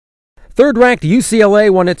Third-ranked UCLA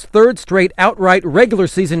won its third straight outright regular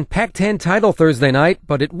season Pac-10 title Thursday night,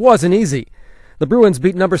 but it wasn't easy. The Bruins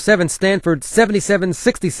beat number 7 Stanford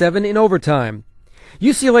 77-67 in overtime.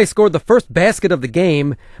 UCLA scored the first basket of the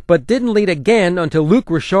game, but didn't lead again until Luc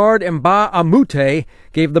Richard and Ba Amute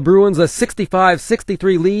gave the Bruins a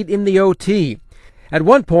 65-63 lead in the OT. At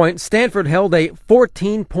one point, Stanford held a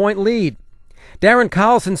 14-point lead. Darren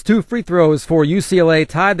Collison's 2 free throws for UCLA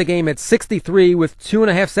tied the game at 63 with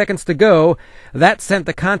 2.5 seconds to go. That sent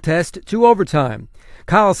the contest to overtime.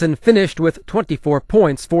 Collison finished with 24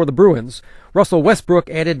 points for the Bruins. Russell Westbrook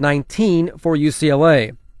added 19 for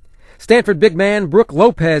UCLA. Stanford big man Brook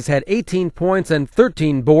Lopez had 18 points and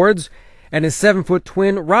 13 boards, and his 7-foot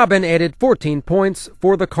twin Robin added 14 points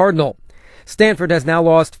for the Cardinal. Stanford has now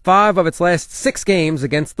lost 5 of its last 6 games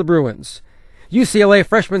against the Bruins. UCLA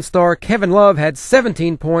freshman star Kevin Love had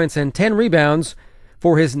 17 points and 10 rebounds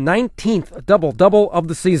for his 19th double-double of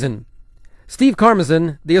the season. Steve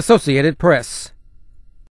Karmazin, The Associated Press.